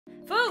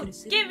Food!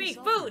 Give me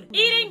food!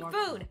 Eating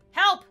food!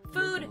 Help!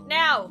 Food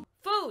now!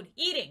 Food!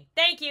 Eating!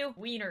 Thank you!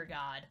 Wiener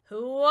God.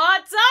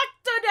 What's up,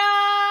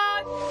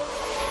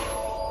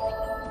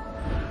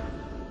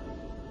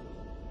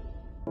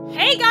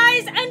 Hey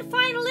guys, and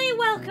finally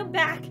welcome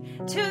back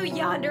to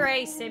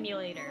Yandere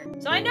Simulator.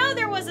 So I know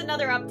there was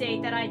another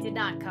update that I did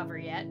not cover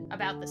yet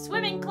about the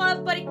swimming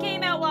club, but it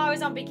came out while I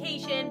was on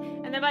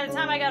vacation, and then by the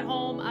time I got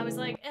home, I was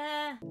like,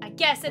 I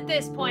guess at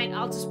this point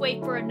I'll just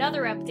wait for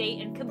another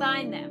update and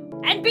combine them.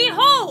 And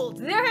behold,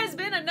 there has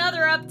been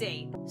another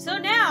update. So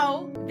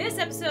now, this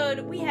episode,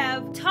 we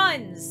have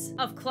tons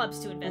of clubs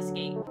to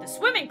investigate. The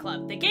swimming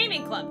club, the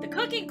gaming club, the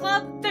cooking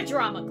club, the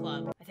drama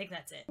club. I think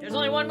that's it. There's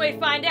only one way to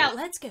find out.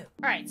 Let's go. All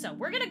right, so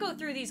we're gonna go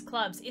through these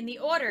clubs in the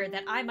order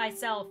that I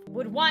myself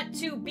would want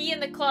to be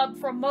in the club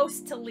from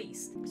most to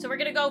least. So we're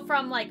gonna go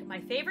from like my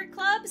favorite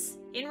clubs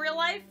in real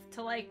life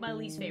to like my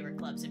least favorite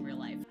clubs in real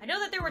life. I know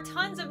that there were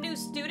tons of new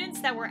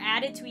students that were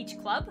added to each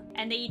club,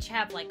 and they each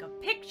have like a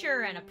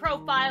picture and a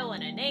profile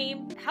and a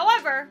name.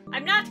 However,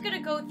 I'm not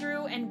gonna go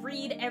through and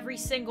read every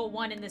single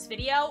one in this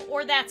video,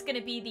 or that's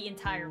gonna be the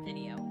entire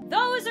video.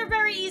 Those are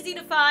very easy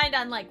to find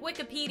on like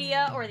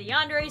Wikipedia or the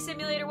Yandere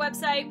Simulator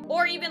website,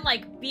 or even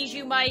like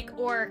Bijou Mike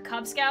or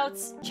Cub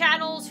Scouts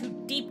channels who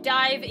deep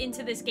dive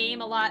into this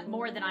game a lot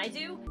more than I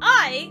do.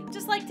 I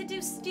just like to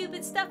do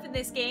stupid stuff in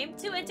this game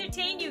to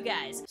entertain you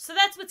guys. So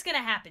that's what's gonna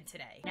happen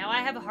today. Now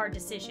I have a hard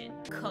decision.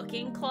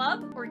 Cooking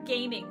club or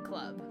gaming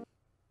club?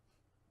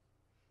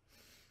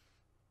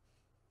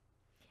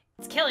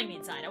 It's killing me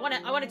inside. I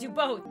wanna do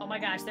both. Oh my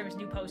gosh, there was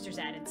new posters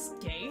added.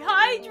 Stay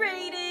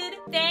hydrated.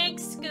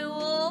 Thanks,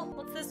 school.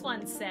 What's this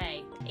one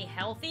say? A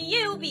healthy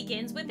you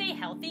begins with a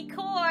healthy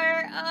core.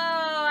 Oh,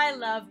 I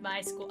love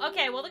my school.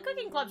 Okay, well the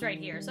cooking club's right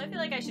here, so I feel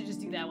like I should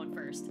just do that one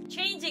first.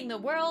 Changing the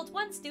world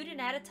one student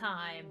at a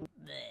time.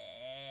 Bleh.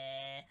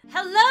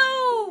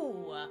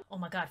 Hello! Oh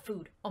my god,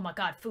 food. Oh my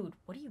god, food.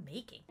 What are you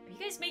making? Are you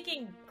guys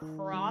making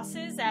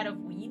crosses out of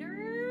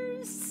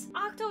wieners?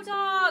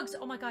 Octodogs!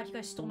 Oh my god, you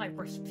guys stole my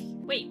recipe.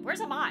 Wait,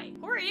 where's Amai?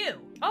 Who are you?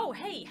 Oh,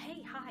 hey, hi,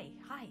 hey,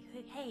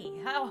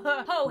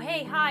 ho,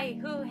 hey, hi,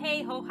 who,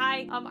 hey, ho,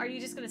 hi. Are you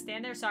just gonna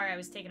stand there? Sorry, I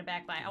was taken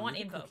aback by it. I want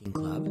info. Cooking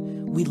club,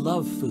 we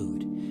love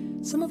food.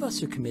 Some of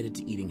us are committed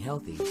to eating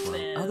healthy,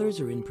 while others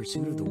are in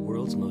pursuit of the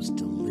world's most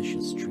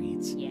delicious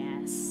treats.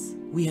 Yes.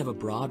 We have a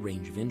broad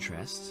range of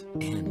interests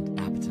and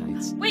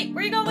appetites. Wait,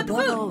 where are you going with the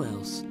food? Above all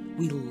else,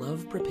 we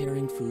love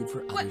preparing food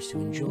for others to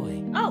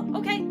enjoy. Oh,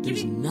 okay.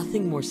 There's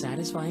nothing more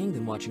satisfying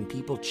than watching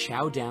people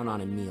chow down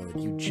on a meal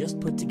that you just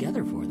put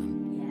together for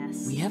them.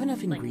 Yes. We have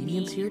enough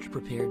ingredients here to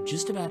prepare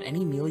just about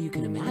any meal you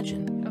can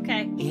imagine.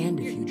 Okay. And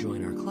if you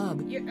join our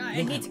club, you'll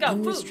have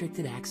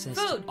unrestricted access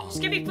to all.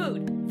 Just give me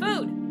food.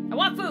 Food. I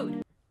want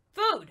food.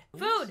 Food.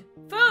 Food.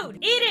 Food.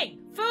 Eating.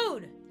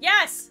 Food.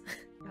 Yes.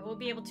 I will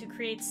be able to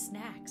create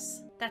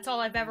snacks. That's all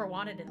I've ever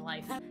wanted in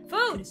life.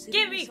 Food!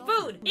 Give me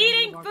food!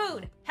 Eating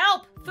food!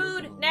 Help!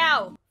 Food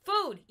now!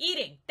 Food!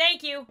 Eating!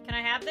 Thank you! Can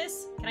I have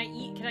this? Can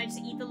I just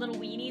eat the little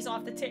weenies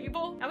off the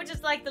table? I would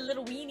just like the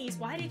little weenies.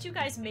 Why did you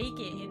guys make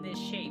it in this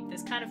shape?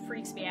 This kind of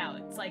freaks me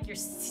out. It's like you're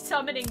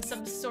summoning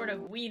some sort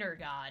of wiener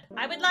god.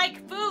 I would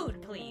like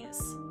food,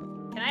 please.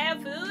 Can I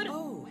have food?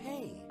 Oh,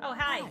 hey. Oh,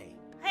 hi.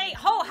 Hey,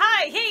 ho,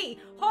 hi, hey,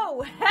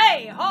 ho,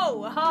 hey,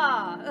 ho,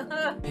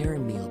 ha. Prepare a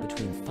meal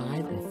between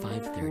 5 and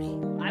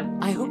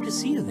 5:30. I hope to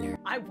see you there.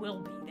 I will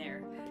be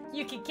there.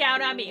 You can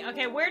count on me.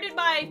 Okay, where did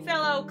my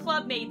fellow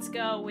clubmates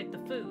go with the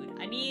food?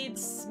 I need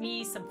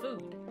me some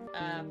food.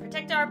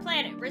 Protect our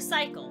planet.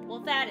 Recycle. Well,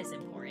 that is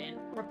important.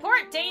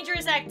 Report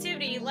dangerous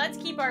activity. Let's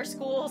keep our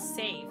schools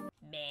safe.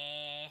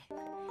 Meh.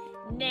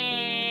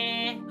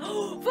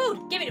 Nah.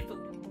 Food! Give me the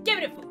food. Give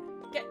me the food.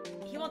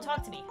 He won't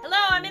talk to me. Hello,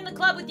 I'm in the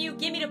club with you.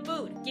 Give me the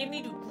food. Give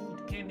me the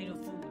food. Give me the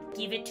food.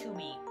 Give it to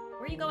me.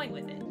 Where are you going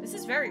with it? This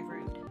is very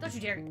rude. Don't you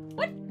dare.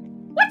 What?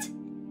 What?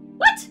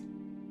 What?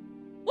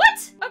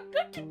 What?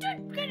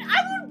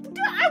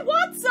 I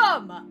want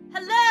some.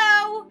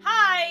 Hello.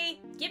 Hi.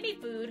 Give me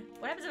food.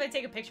 What happens if I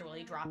take a picture? Will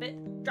he drop it?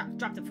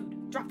 Drop the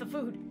food. Drop the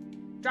food.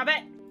 Drop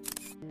it.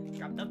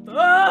 Drop the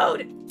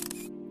food.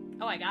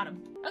 Oh, I got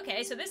him.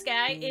 Okay, so this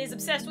guy is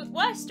obsessed with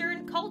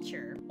Western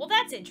culture. Well,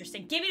 that's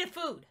interesting. Give me the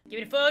food. Give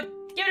me the food.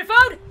 Give me the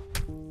food.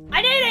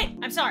 I need it.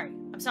 I'm sorry,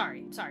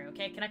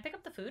 okay? Can I pick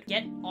up the food?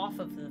 Get off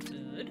of the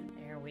food.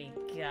 There we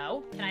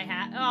go. Can I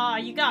have... Oh,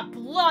 you got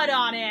blood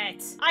on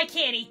it. I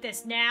can't eat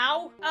this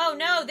now. Oh,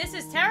 no, this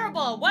is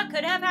terrible. What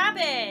could have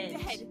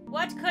happened? Dead.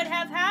 What could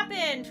have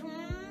happened?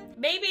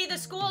 Maybe the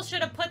school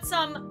should have put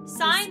some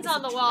signs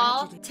on the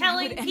wall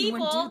telling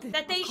people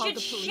that they should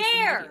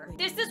share.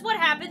 This is what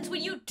happens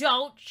when you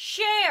don't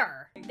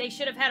share. They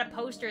should have had a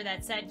poster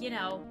that said, you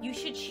know, you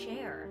should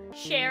share.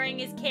 Sharing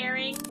is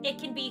caring. It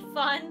can be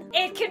fun.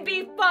 It can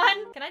be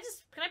fun. Can I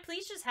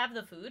please just have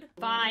the food?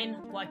 Fine.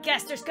 Well, I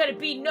guess there's gonna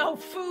be no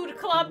food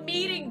club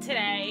meeting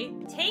today.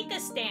 Take a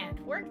stand.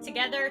 Work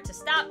together to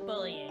stop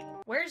bullying.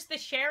 Where's the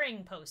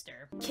sharing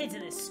poster? Kids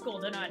in this school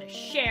don't know how to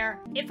share.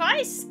 If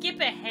I skip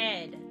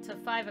ahead to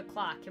 5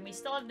 o'clock, can we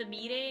still have the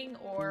meeting,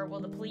 or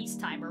will the police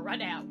timer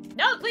run out?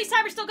 No, the police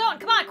timer's still going.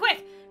 Come on,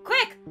 quick!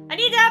 Quick! I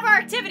need need to have our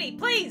activity,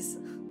 please!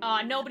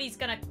 Nobody's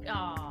gonna...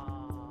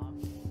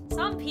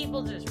 Some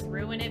people just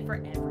ruin it for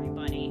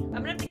everybody. I'm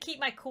gonna have to keep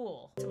my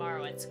cool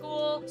tomorrow at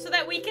school so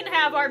that we can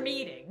have our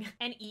meeting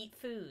and eat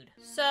food.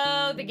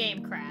 So the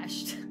game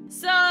crashed.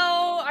 So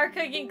our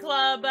cooking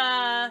club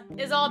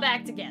is all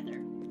back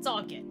together. It's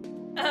all good.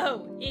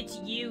 Oh, it's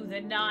you,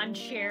 the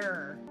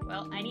non-sharer.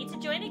 Well, I need to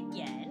join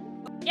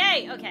again.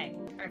 Yay, okay.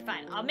 Alright,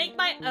 fine. I'll make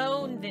my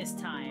own this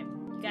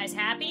time. You guys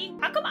happy?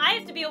 How come I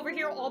have to be over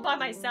here all by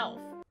myself?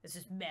 This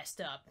is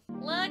messed up.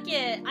 Look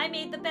it, I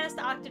made the best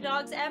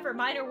octodogs ever.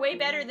 Mine are way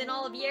better than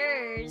all of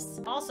yours.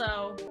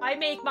 Also, I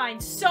make mine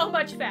so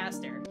much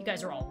faster. You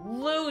guys are all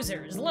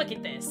losers. Look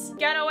at this.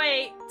 Gotta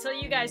wait till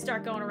you guys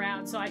start going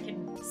around so I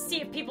can see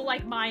if people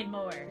like mine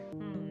more.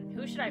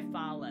 Who should I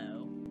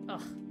follow?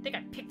 Ugh, I think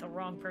I picked the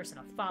wrong person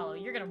to follow.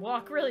 You're gonna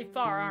walk really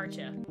far, aren't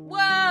you?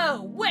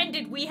 Whoa, when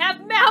did we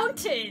have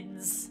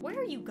mountains? Where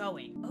are you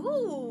going?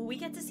 Ooh, we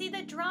get to see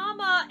the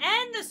drama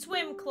and the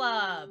swim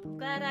club.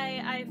 Glad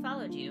I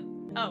followed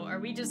you. Oh, are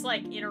we just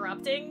like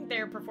interrupting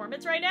their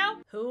performance right now?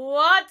 Who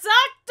wants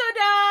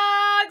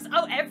octodogs?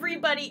 Oh,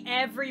 everybody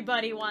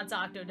wants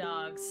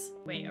octodogs.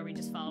 Wait, are we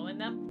just following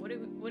them?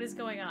 What is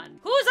going on?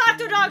 Whose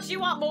octodogs do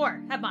you want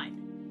more? Have mine.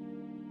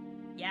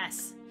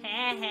 Yes.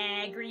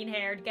 Heh,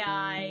 green-haired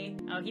guy.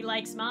 Oh, he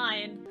likes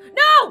mine.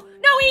 No!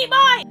 No, eat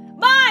mine!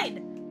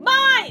 Mine!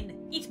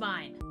 Eat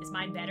mine. Is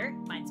mine better?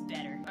 Mine's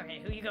better.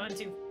 Okay, who you going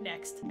to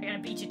next? I gotta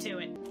beat you to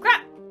it.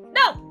 Crap!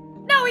 No!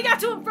 No, we got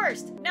to him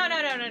first! No.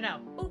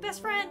 Oh,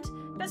 best friend.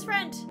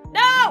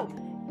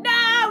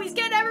 No! He's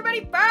getting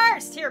everybody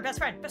first! Here, best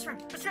friend,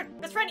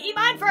 eat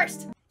mine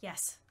first!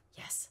 Yes.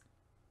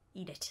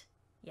 Eat it.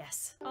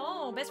 Yes.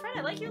 Oh, best friend,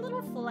 I like your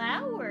little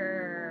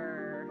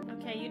flower.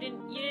 Okay, you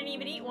didn't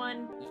even eat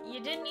one. You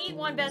didn't eat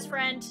one, best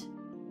friend.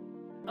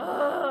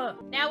 Ugh.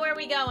 Now where are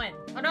we going?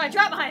 Oh no, I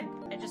dropped mine.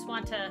 I just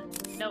want to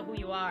know who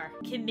you are.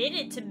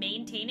 Committed to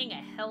maintaining a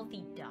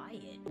healthy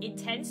diet.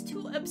 Intends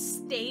to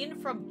abstain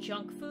from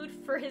junk food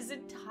for his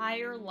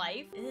entire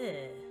life. Ugh.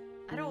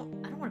 I don't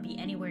want to be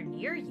anywhere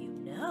near you.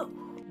 No.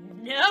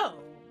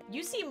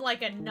 You seem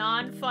like a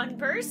non-fun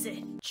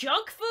person.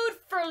 Junk food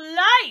for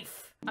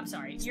life. I'm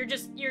sorry. You're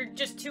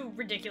just too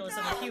ridiculous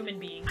of a human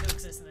being to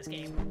exist in this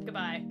game.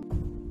 Goodbye.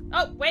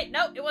 Oh, wait,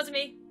 no, it wasn't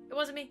me.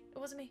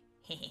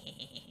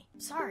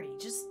 Sorry,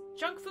 just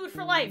junk food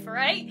for life, all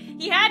right?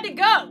 He had to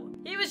go.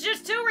 He was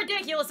just too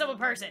ridiculous of a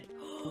person.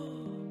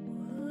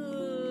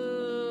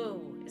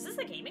 Ooh. Is this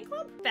the gaming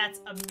club?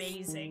 That's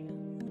amazing.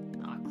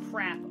 Oh,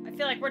 crap. I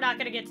feel like we're not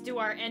gonna get to do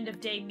our end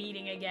of day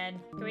meeting again.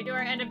 Can we do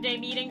our end of day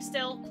meeting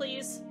still,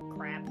 please?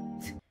 Crap.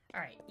 All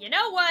right, you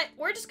know what?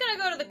 We're just gonna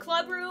go to the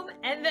club room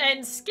and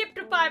then skip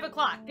to 5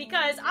 o'clock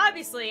because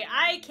obviously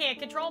I can't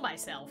control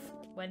myself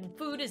when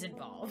food is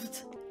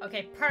involved.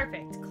 Okay,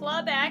 perfect.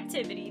 Club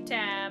activity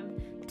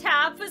time.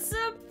 Time for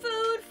some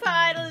food,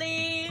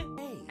 finally.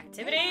 Hey,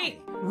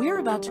 activity. We're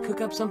about to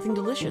cook up something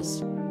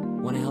delicious.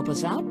 Want to help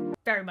us out?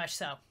 Very much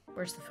so.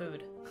 Where's the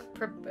food?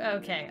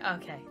 Okay.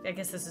 I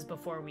guess this is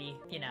before we,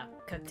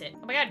 cooked it.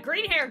 Oh my god,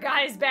 green hair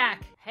guy is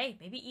back. Hey,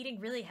 maybe eating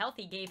really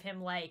healthy gave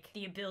him, like,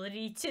 the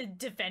ability to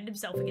defend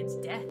himself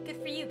against death.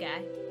 Good for you,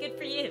 guy. Good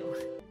for you.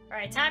 All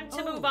right, time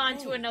to move on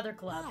to another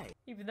club. Hi.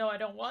 Even though I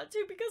don't want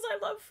to because I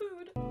love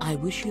food. I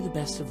wish you the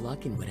best of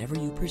luck in whatever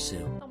you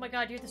pursue. Oh my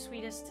god, you're the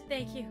sweetest.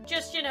 Thank you.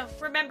 Just,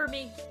 remember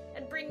me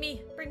and bring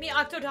me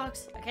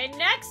octodogs. Okay,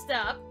 next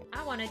up,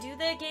 I want to do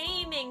the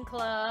gaming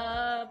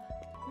club.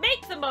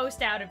 Make the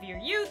most out of your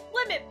youth.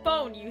 Limit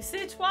phone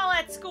usage while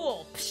at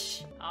school.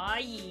 Psh. Aw,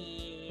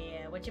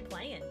 yeah. What you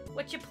playing?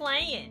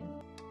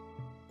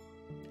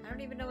 I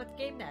don't even know what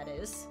game that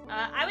is.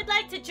 I would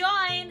like to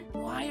join.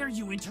 Why are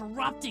you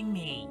interrupting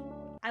me?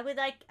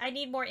 I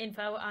need more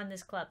info on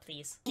this club,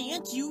 please.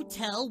 Can't you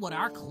tell what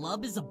our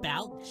club is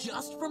about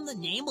just from the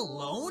name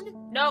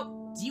alone?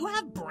 Nope. Do you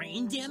have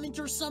brain damage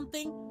or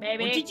something?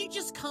 Maybe. Or did you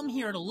just come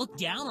here to look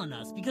down on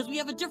us because we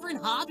have a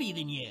different hobby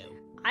than you?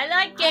 I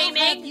like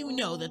gaming. I'll have you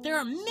know that there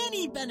are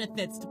many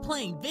benefits to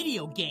playing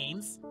video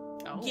games.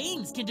 Oh.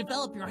 Games can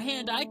develop your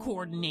hand-eye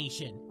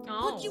coordination,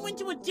 put you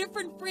into a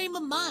different frame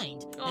of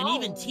mind, and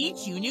even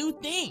teach you new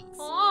things.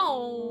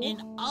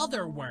 In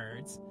other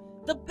words,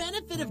 the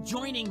benefit of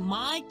joining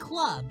my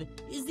club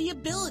is the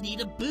ability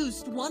to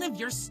boost one of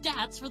your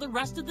stats for the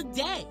rest of the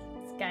day.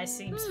 This guy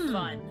seems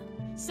fun.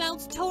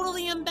 Sounds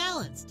totally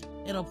imbalanced.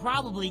 It'll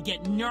probably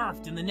get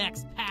nerfed in the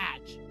next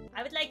patch.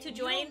 I would like to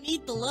join. You don't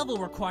meet the level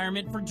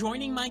requirement for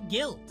joining my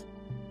guild.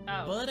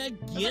 Oh. But I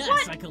guess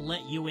I could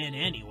let you in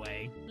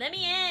anyway. Let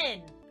me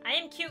in. I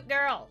am cute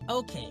girl.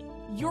 Okay,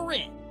 you're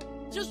in.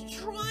 Just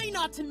try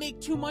not to make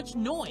too much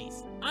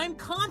noise. I'm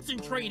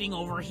concentrating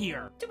over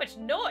here. Too much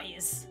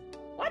noise?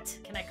 What?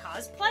 Can I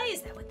cosplay?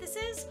 Is that what this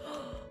is?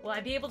 Will I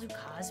be able to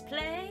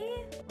cosplay?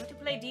 I want to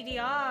play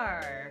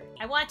DDR.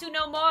 I want to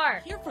know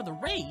more. Here for the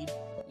raid?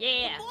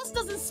 Yeah. The boss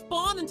doesn't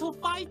spawn until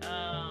 5.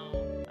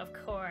 Oh, of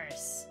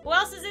course. Who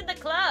else is in the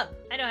club?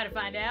 I know how to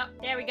find out.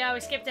 There we go. We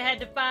skipped ahead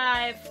to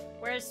 5.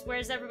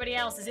 Where's everybody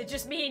else? Is it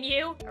just me and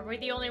you? Are we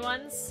the only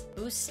ones?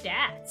 Boost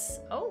stats.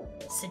 Oh,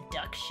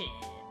 seduction.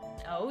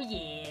 Oh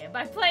yeah.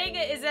 By playing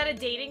it, is that a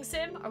dating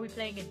sim? Are we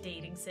playing a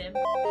dating sim?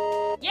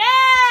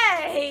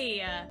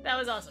 Yay! That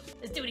was awesome.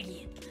 Let's do it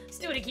again. Let's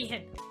do it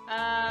again.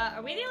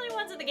 Are we the only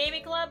ones in the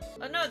gaming club?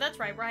 Oh no, that's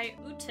right,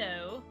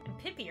 Uto and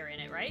Pippi are in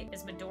it, right?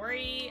 Is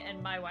Midori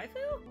and my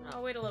waifu?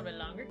 I'll wait a little bit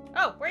longer.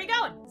 Oh, where are you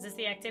going? Is this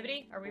the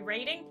activity? Are we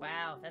raiding?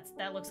 Wow,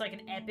 that looks like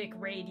an epic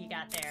raid you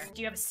got there.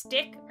 Do you have a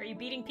stick? Are you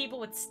beating people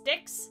with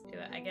sticks?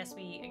 I guess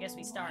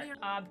we start.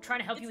 I'm trying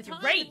to help you with your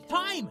raid.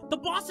 Time! The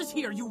boss is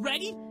here. You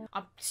ready?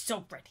 I'm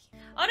so ready.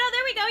 Oh no,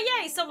 there we go.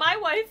 Yay! So my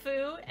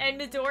waifu and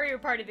Midori are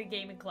part of the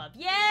gaming club.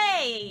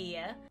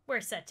 Yay!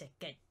 We're such a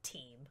good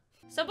team.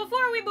 So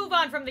before we move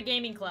on from the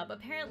gaming club,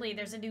 apparently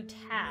there's a new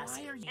task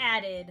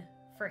added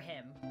for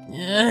him.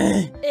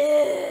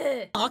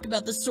 Talk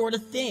about this sort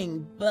of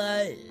thing,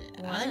 but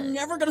I'm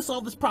never gonna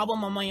solve this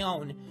problem on my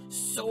own.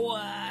 So,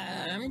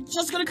 I'm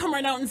just gonna come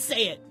right out and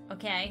say it.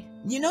 Okay.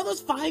 You know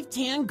those 5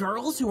 tan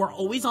girls who are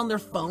always on their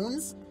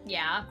phones?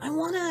 Yeah. I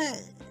wanna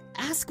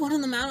ask one of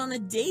them out on a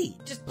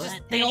date.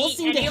 But they all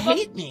seem to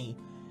hate me.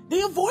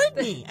 They avoid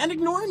me and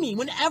ignore me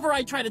whenever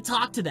I try to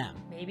talk to them.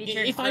 Maybe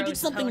if I did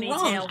something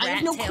wrong, I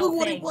have no clue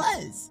what it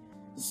was.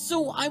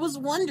 So I was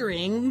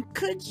wondering,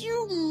 could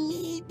you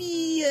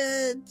maybe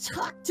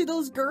talk to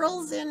those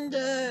girls and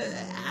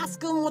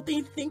ask them what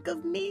they think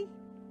of me?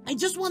 I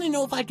just want to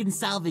know if I can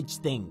salvage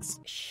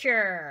things.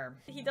 Sure.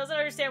 He doesn't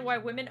understand why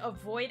women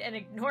avoid and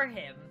ignore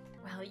him.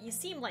 Well, you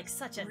seem like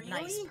such a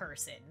nice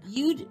person.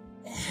 You'd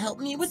help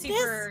me with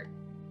this?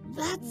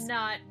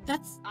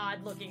 That's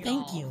odd looking at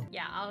all. Thank you.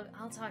 Yeah,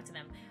 I'll talk to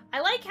them. I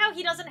like how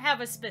he doesn't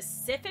have a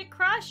specific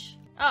crush.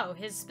 Oh,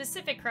 his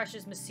specific crush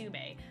is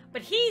Musume.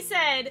 But he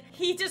said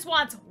he just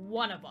wants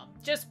one of them.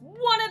 Just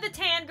one of the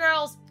tan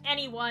girls,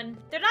 anyone.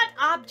 They're not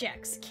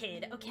objects,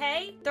 kid,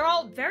 okay? They're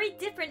all very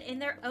different in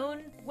their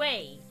own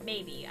way,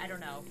 maybe. I don't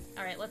know.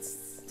 All right,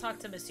 let's talk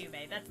to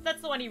Musume.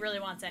 That's the one he really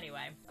wants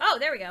anyway. Oh,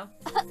 there we go.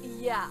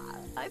 Yeah,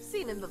 I've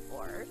seen him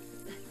before.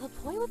 The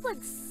boy with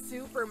like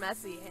super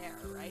messy hair,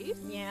 right?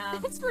 Yeah.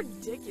 It's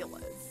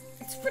ridiculous.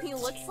 He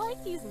looks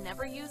like he's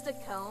never used a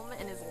comb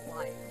in his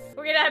life.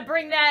 We're gonna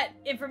bring that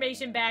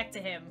information back to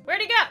him.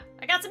 Where'd he go?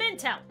 I got some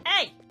intel.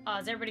 Hey! Oh,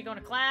 is everybody going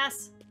to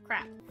class?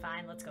 Crap.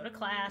 Fine, let's go to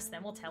class,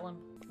 then we'll tell him.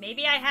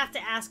 Maybe I have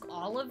to ask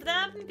all of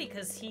them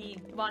because he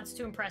wants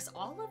to impress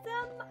all of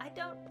them?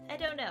 I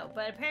don't know,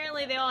 but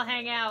apparently they all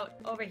hang out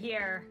over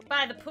here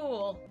by the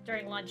pool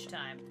during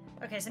lunchtime.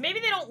 Okay, so maybe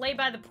they don't lay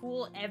by the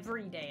pool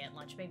every day at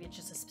lunch. Maybe it's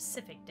just a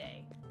specific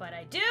day. But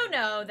I do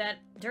know that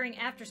during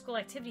after-school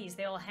activities,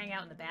 they all hang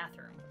out in the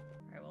bathroom.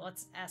 All right, well,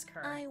 let's ask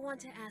her. I want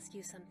to ask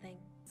you something.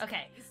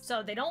 Okay,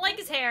 so they don't like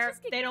his hair,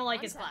 they don't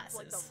like his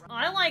glasses.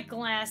 I like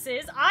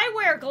glasses. I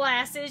wear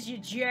glasses, you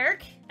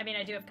jerk. I mean,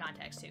 I do have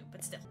contacts too,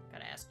 but still.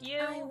 Gotta ask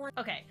you.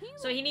 Okay,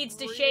 so he needs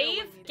to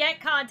shave, get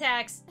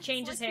contacts,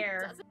 change his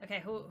hair.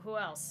 Okay, who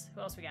else?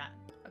 Who else we got?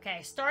 Okay,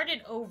 I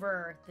started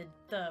over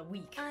the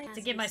week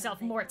to give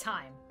myself more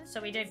time. So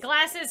we did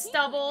glasses,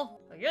 stubble.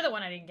 Oh, you're the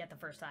one I didn't get the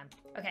first time.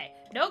 Okay,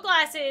 no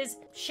glasses,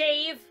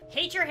 shave,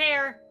 hate your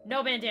hair,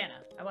 no bandana.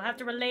 I will have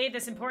to relay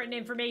this important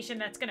information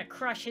that's gonna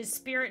crush his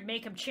spirit,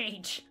 make him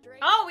change.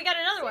 Oh, we got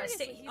another one.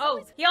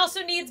 Oh, he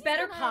also needs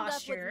better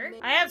posture.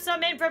 I have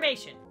some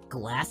information.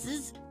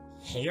 Glasses?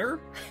 Hair?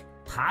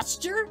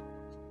 Posture?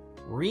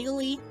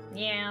 Really?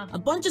 Yeah. A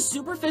bunch of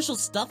superficial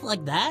stuff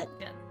like that?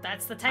 Yeah,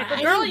 that's the type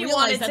of girl you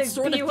wanted to be with. That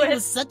sort of thing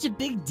was such a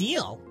big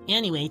deal.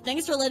 Anyway,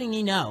 thanks for letting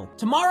me know.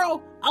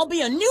 Tomorrow, I'll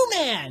be a new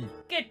man!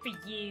 Good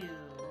for you.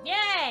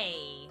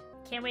 Yay!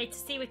 Can't wait to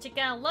see what you're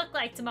gonna look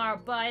like tomorrow,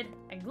 bud.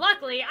 And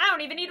luckily, I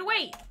don't even need to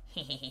wait.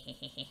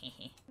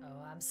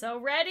 Oh, I'm so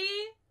ready.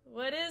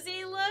 What does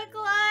he look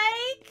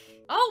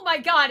like? Oh my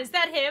god, is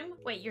that him?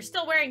 Wait, you're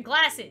still wearing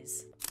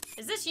glasses.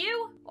 Is this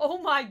you? Oh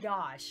my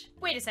gosh.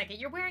 Wait a second,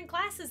 you're wearing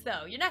glasses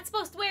though. You're not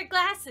supposed to wear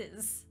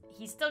glasses.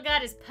 He's still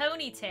got his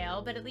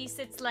ponytail, but at least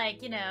it's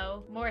like, you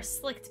know, more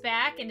slicked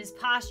back, and his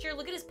posture.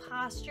 Look at his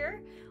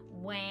posture.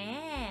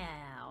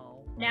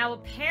 Wow. Now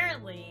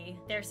apparently,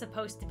 they're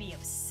supposed to be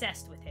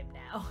obsessed with him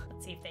now.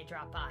 Let's see if they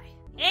drop by.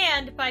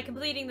 And by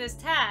completing this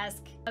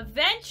task,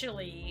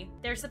 eventually,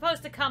 they're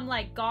supposed to come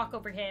like gawk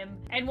over him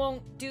and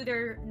won't do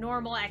their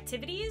normal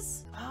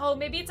activities. Oh,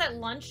 maybe it's at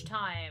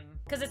lunchtime.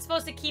 Because it's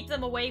supposed to keep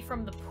them away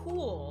from the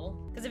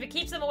pool. Because if it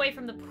keeps them away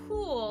from the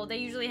pool, they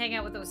usually hang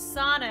out with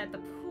Osana at the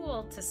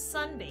pool to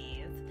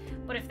sunbathe.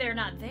 But if they're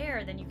not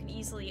there, then you can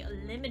easily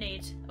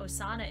eliminate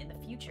Osana in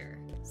the future.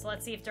 So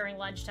let's see if during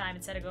lunchtime,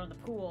 instead of going to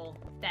the pool,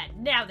 that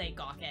now they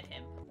gawk at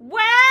him.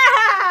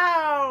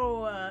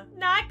 Wow!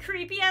 Not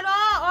creepy at all.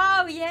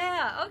 Oh,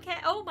 yeah. Okay.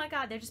 Oh my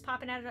god, they're just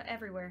popping out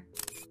everywhere.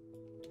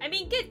 I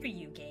mean, good for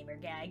you, gamer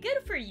guy.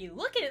 Good for you.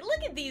 Look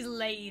at these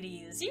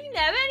ladies. You can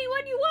have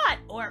anyone you want,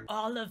 or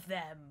all of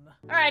them.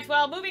 All right,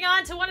 well, moving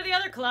on to one of the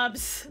other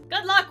clubs.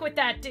 Good luck with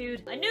that,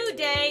 dude. A new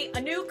day,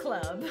 a new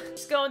club.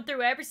 Just going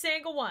through every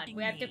single one.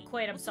 We have to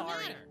quit, I'm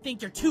sorry.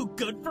 Think you're too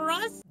good for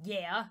us?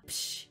 Yeah.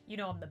 Psh, you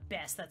know I'm the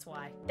best, that's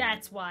why.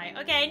 That's why.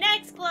 Okay,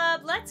 next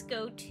club. Let's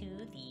go to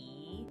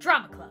the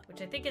Drama club,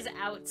 which I think is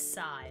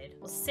outside.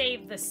 We'll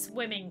save the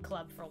swimming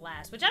club for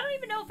last, which I don't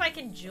even know if I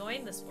can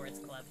join the sports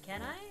club,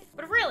 can I?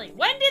 But really,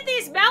 when did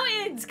these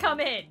mountains come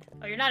in?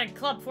 Oh, you're not in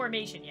club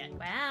formation yet.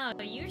 Wow,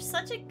 you're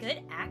such a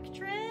good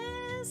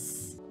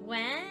actress.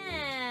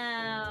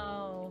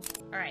 Wow.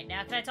 All right,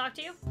 now can I talk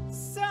to you?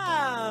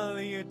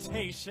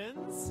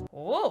 Salutations.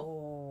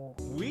 Oh.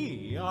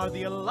 We are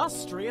the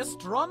illustrious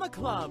Drama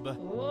Club.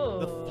 Ooh.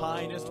 The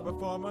finest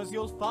performers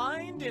you'll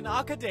find in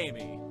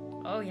Academy.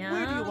 Oh, yeah?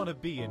 Where do you want to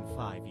be in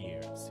 5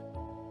 years?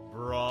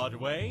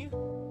 Broadway?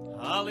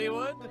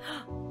 Hollywood?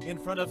 In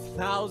front of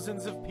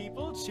thousands of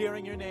people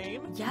cheering your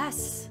name?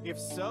 Yes. If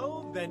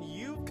so, then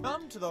you've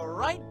come to the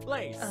right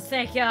place. Oh,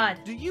 thank God.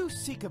 Do you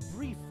seek a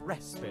brief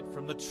respite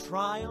from the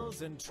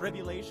trials and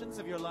tribulations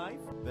of your life?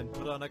 Then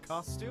put on a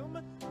costume,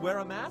 wear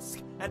a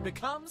mask, and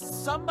become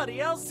somebody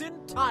else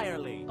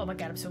entirely. Oh my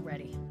God, I'm so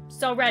ready.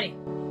 So ready.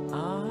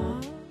 Ah,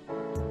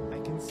 I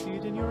can see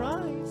it in your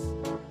eyes.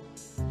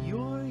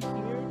 You're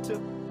here to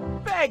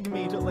beg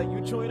me to let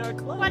you join our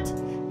club. What?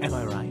 Am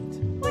I right?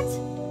 What?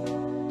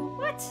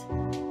 What?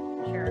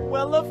 Sure.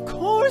 Well, of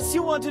course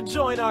you want to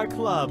join our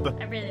club.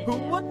 I really Who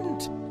do.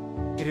 wouldn't?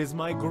 It is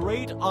my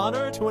great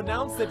honor to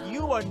announce that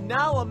you are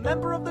now a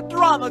member of the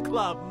Drama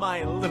Club,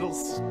 my little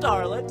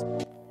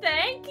starlet.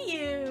 Thank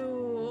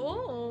you.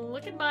 Oh,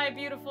 look at my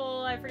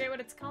beautiful, I forget what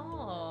it's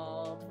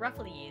called.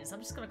 Rufflies. I'm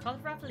just gonna call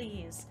it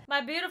Rufflies.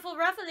 My beautiful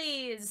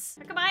Rufflies.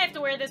 How come I have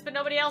to wear this, but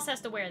nobody else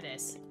has to wear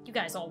this? You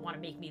guys all want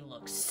to make me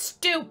look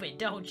stupid,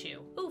 don't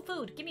you? Ooh,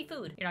 food. Give me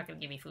food. You're not gonna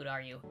give me food,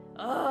 are you?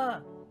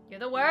 Ugh. You're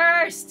the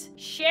worst.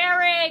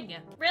 Sharing.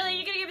 Really?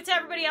 You're gonna give it to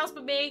everybody else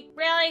but me?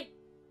 Really?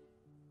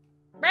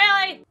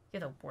 Really? You're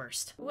the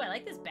worst. Ooh, I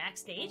like this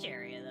backstage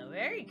area, though.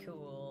 Very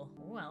cool.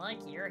 Ooh, I like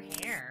your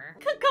hair.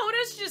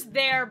 Kokoda's just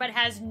there, but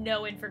has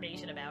no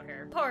information about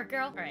her. Poor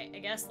girl. All right, I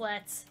guess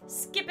let's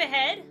skip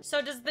ahead.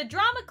 So does the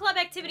drama club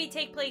activity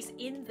take place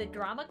in the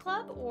drama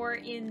club or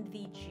in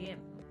the gym?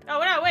 Oh,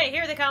 no, wait,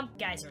 here they come.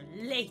 Guys are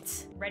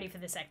late. Ready for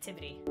this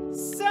activity.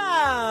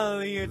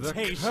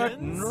 Salutations. The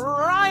curtain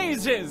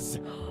rises.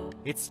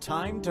 It's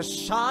time to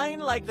shine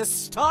like the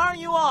star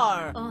you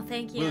are. Oh,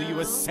 thank you. Will you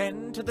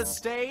ascend to the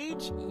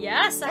stage?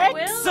 Yes, I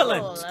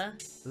Excellent. will.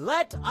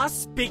 Let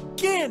us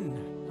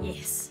begin.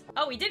 Yes.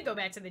 Oh, we did go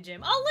back to the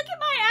gym. Oh, look at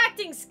my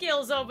acting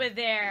skills over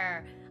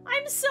there.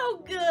 I'm so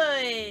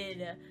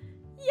good.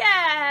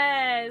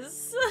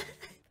 Yes.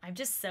 I'm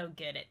just so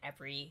good at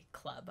every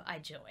club I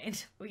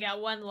joined. We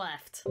got one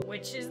left,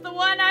 which is the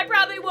one I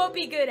probably won't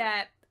be good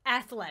at.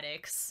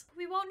 Athletics.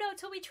 We won't know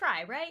till we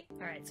try, right?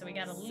 All right, so we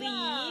gotta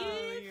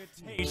leave.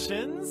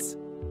 Salutations.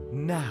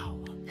 Now,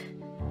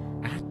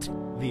 at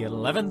the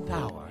 11th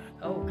hour,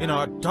 Oh, God. in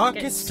our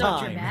darkest so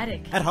time,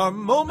 dramatic. at our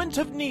moment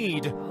of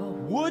need, Oh.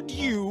 would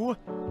you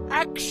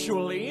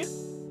actually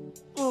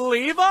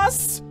leave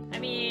us? I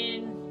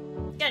mean,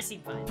 you guys seem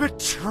fine.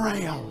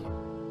 Betrayal.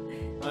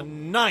 A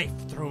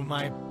knife through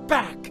my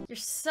back. You're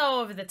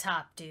so over the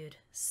top, dude.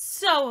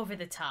 So over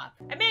the top.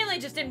 I mainly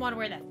just didn't want to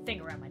wear that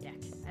thing around my neck.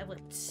 I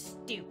looked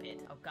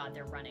stupid. Oh God,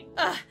 they're running.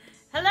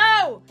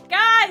 Hello,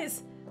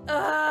 guys.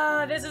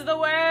 This is the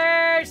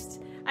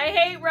worst. I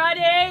hate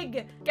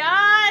running.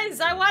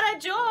 Guys, I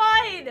want to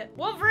join.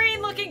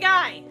 Wolverine-looking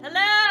guy.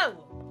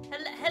 Hello.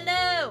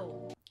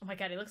 Hello. Oh my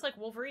God, he looks like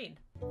Wolverine.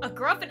 A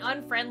gruff and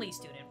unfriendly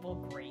student. Well,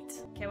 great.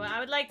 Okay, well, I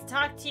would like to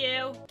talk to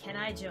you. Can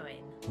I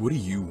join? What do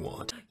you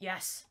want?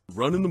 Yes.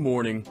 Run in the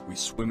morning, we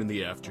swim in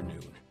the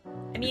afternoon.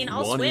 I mean, If you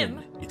I'll want swim.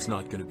 in, it's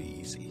not gonna be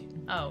easy.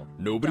 Oh.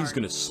 Nobody's darn.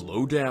 gonna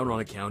slow down on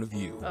account of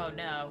you. Oh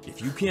no.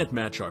 If you can't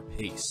match our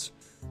pace,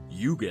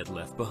 you get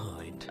left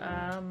behind.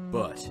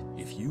 But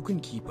if you can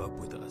keep up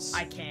with us,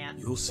 I can't.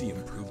 you'll see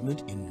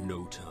improvement in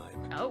no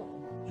time. Oh.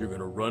 You're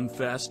gonna run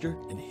faster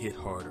and hit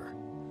harder.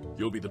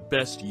 You'll be the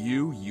best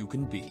you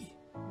can be.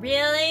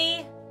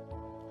 Really?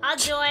 I'll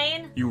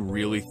join. You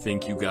really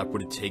think you got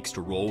what it takes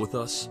to roll with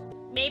us?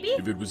 Maybe?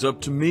 If it was up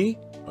to me,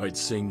 I'd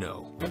say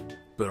no.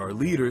 But our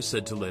leader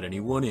said to let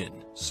anyone in,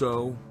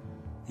 so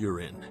you're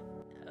in.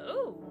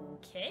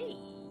 Okay.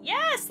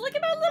 Yes, look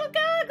at my little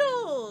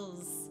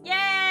goggles.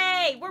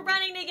 Yay, we're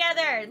running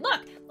together.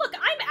 Look,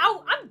 I'm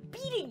out. I'm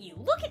beating you.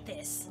 Look at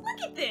this.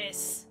 Look at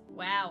this.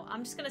 Wow,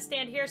 I'm just gonna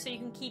stand here so you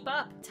can keep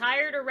up.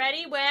 Tired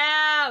already?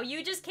 Wow,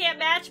 you just can't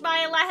match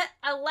my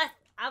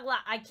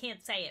I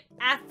can't say it.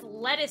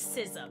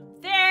 Athleticism.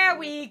 There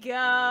we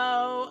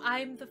go.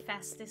 I'm the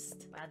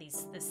fastest. Wow,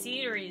 the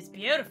scenery is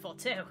beautiful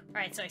too. All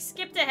right, so I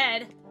skipped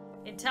ahead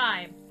in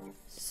time.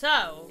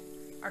 So,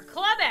 our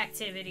club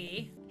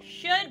activity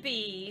should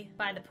be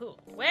by the pool.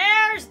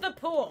 Where's the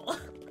pool?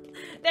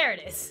 There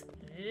it is.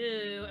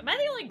 Ooh, am I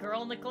the only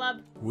girl in the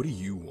club? What do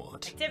you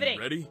want? Activity. You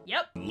ready?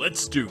 Yep.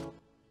 Let's do it.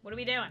 What are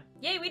we doing?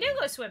 Yay, we do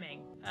go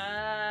swimming.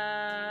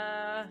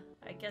 I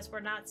guess we're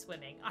not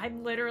swimming.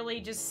 I'm literally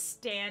just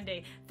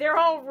standing. They're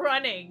all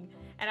running,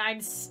 and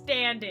I'm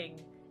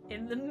standing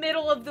in the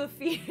middle of the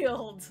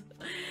field.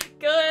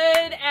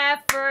 Good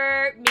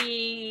effort,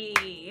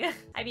 me. me.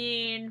 I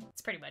mean,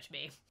 it's pretty much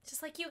me.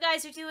 Just like, you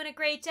guys are doing a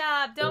great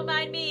job. Don't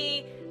mind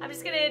me. I'm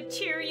just gonna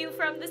cheer you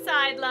from the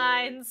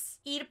sidelines.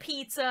 Eat a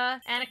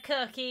pizza and a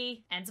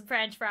cookie and some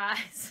french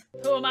fries.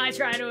 Who am I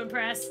trying to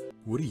impress?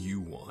 What do you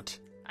want?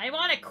 I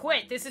want to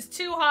quit. This is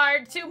too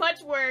hard, too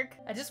much work.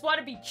 I just want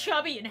to be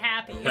chubby and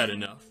happy. Had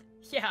enough.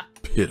 Yeah.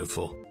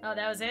 Pitiful. Oh,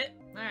 that was it?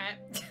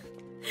 Alright.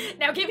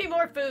 Now give me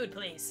more food,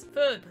 please.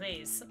 Food,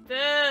 please.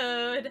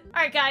 Food.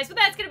 Alright, guys, but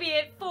that's gonna be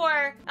it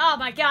for... Oh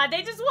my god,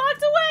 they just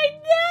walked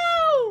away!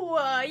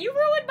 No! You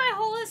ruined my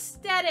whole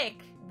aesthetic.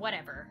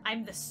 Whatever.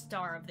 I'm the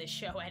star of this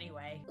show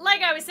anyway.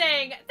 Like I was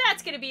saying,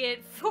 that's gonna be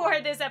it for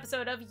this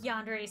episode of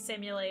Yandere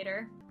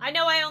Simulator. I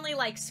know I only,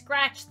 like,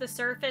 scratched the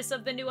surface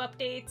of the new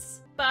updates,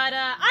 but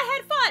I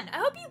had fun. I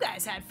hope you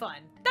guys had fun.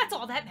 That's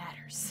all that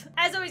matters.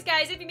 As always,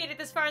 guys, if you made it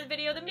this far in the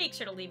video, then make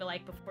sure to leave a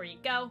like before you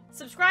go.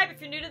 Subscribe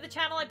if you're new to the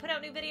channel. I put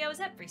out new videos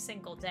every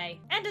single day.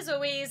 And as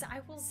always,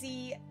 I will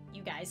see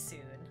you guys soon.